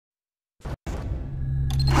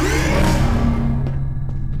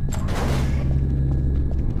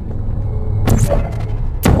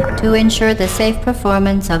To ensure the safe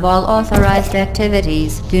performance of all authorized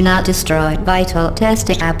activities, do not destroy vital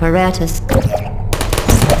testing apparatus.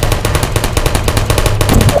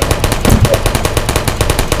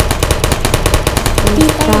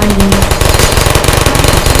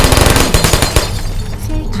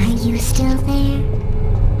 Are you still there?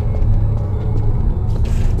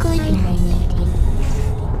 Good night.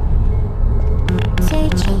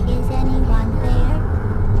 Searching. Is anyone there?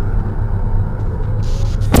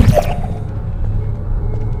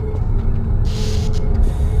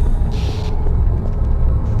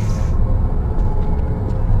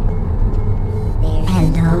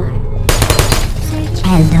 Hello?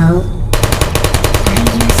 Hello? Are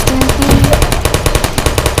you still there?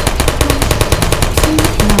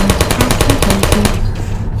 Sleep mode activated.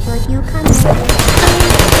 Would you come over?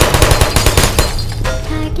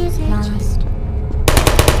 Target lost.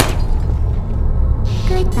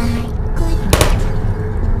 Goodbye. Goodbye.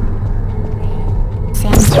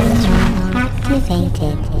 Sensor mode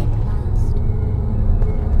activated.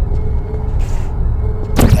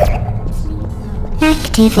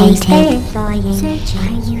 Activated. Search.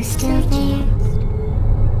 Are you still there?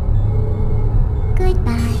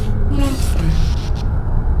 Goodbye. Resting.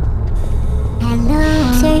 Hello.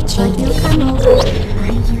 Searching. Will you come over?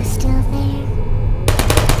 Are you still there?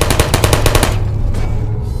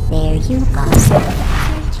 There you go.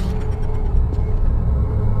 Searching.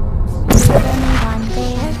 Is anyone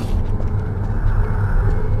there?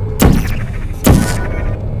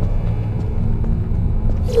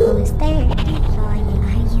 Who is there? Are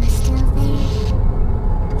you still there?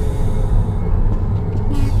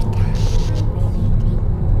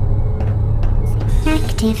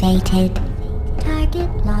 Activated.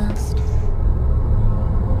 Target lost.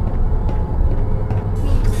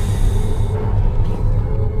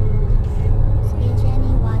 Is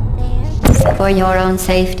anyone there? For your own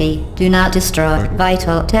safety, do not destroy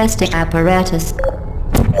vital testing apparatus.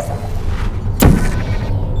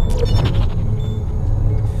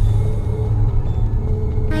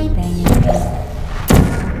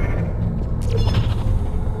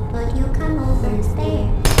 Would you come over? Is there?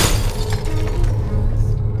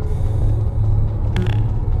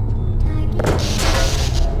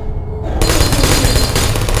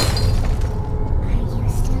 Are you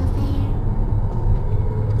still there?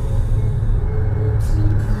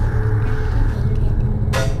 Sleep mode activated.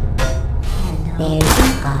 There you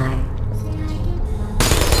are.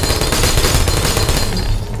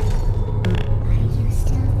 Are you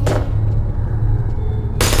still there?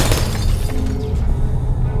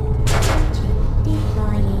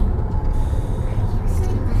 Deploying. Are you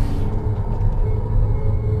still there?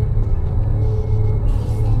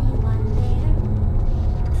 Is anyone there?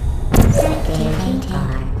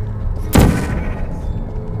 Activated.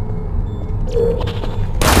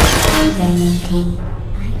 Hibernating.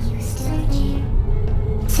 Are you still there?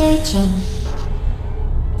 Searching.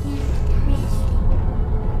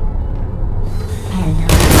 Hello.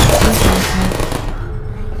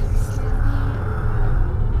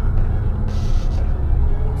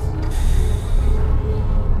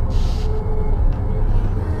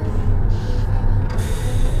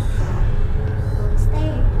 Who's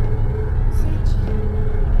there? Searching.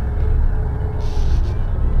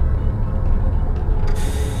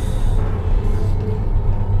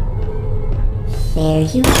 There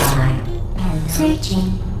you are. Hello. Searching.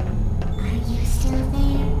 Are you still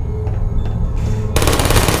there?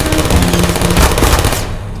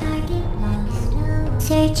 Target lost.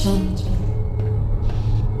 Searching.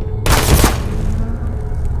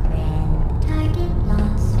 Target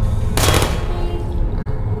lost.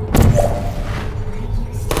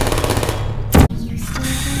 Are you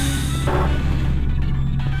still there?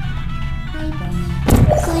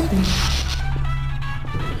 Goodness.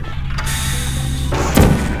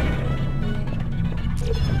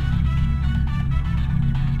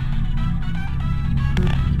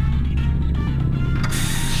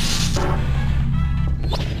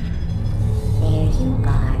 There you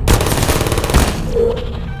are.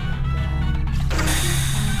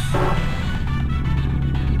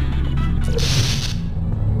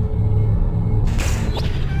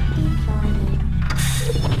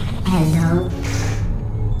 Hello.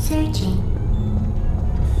 Searching.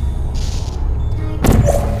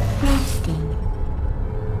 Resting.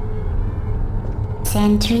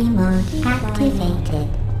 Sentry mode activated.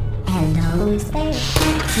 Hello. Who's there?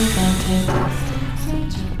 Activated.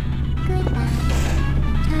 Searching. Goodbye.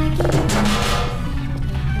 Target lost.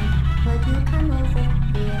 Would you come over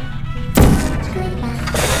here? Goodbye.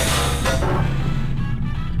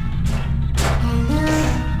 Hello.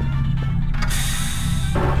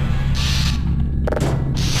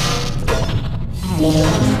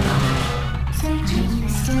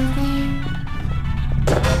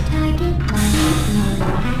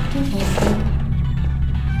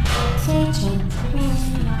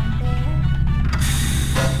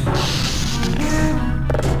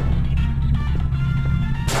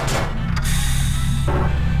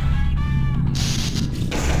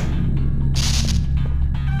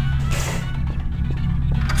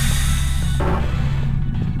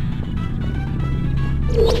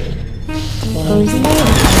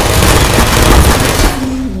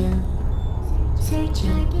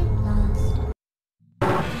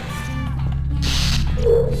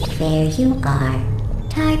 There you are.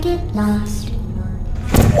 Target lost.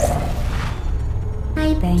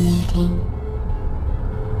 Hibernating.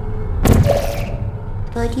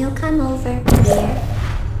 Could you come over here?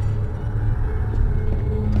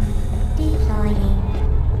 Deploying.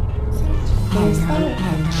 Who's there?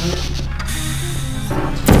 Hello.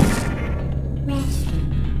 Resting.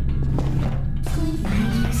 Are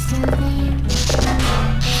you still there?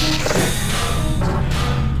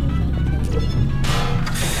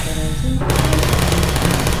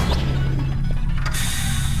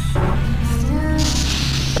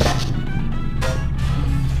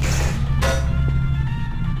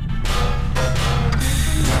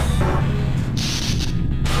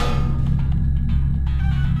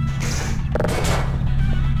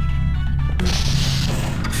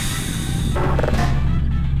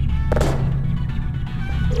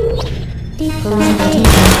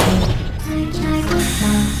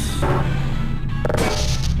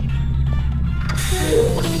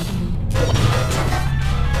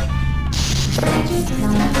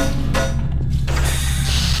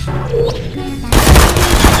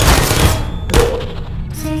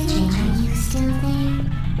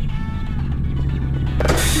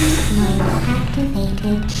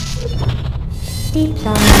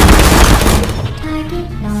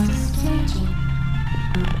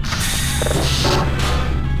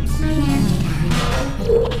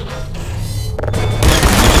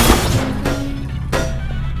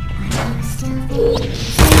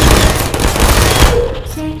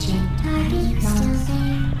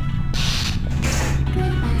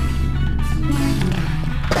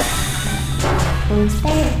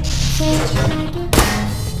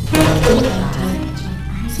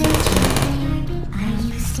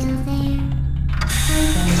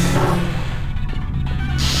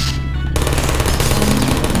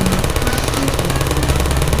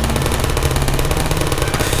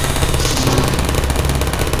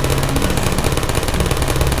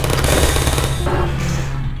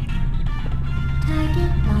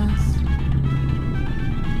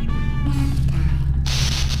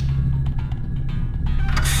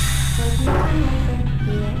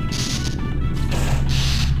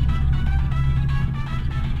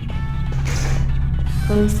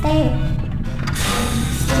 Who's there?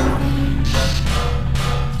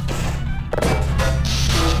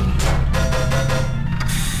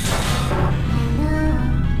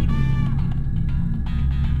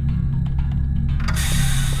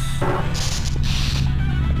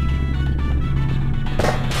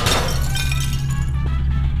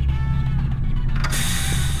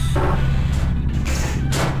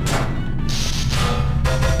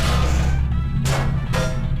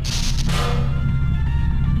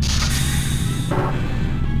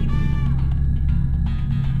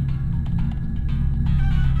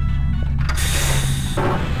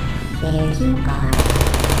 There you are.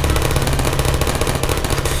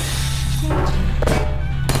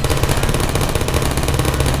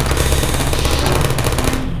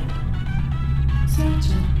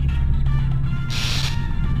 Searching.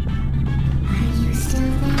 Are you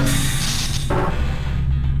still there?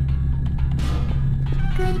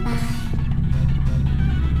 Goodbye.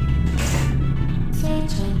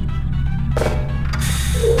 Searching.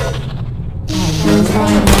 Hello.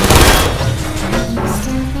 Are you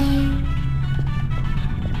still there?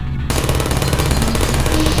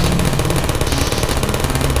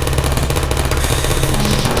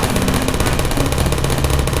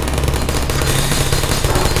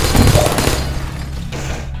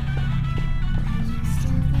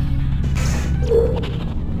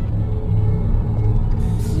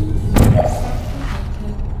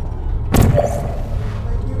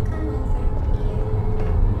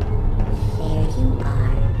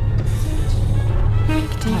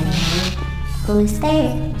 Who's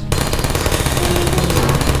there?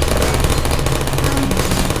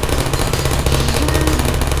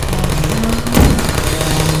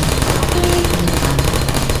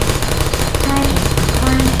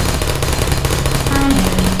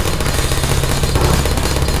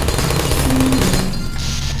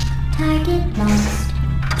 Target lost.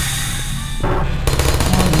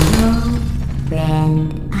 Hello,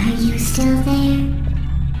 friend. Are you still there?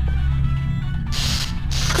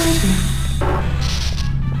 Good night.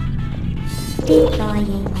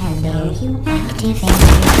 Deploying. Hello, you activate.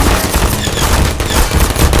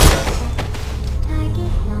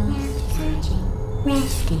 Target lost. Searching.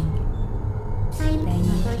 Resting.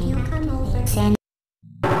 Hibernating. You come over. Send.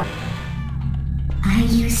 Are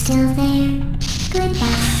you still there?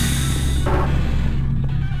 Goodbye.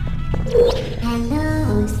 Hello,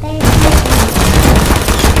 who's there?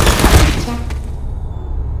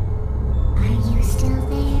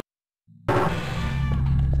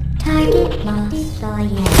 saw you.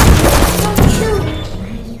 Don't shoot!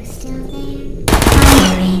 Are you still there?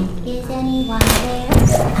 Firing. Is anyone there?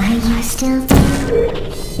 Are you still there?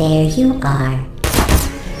 There you are.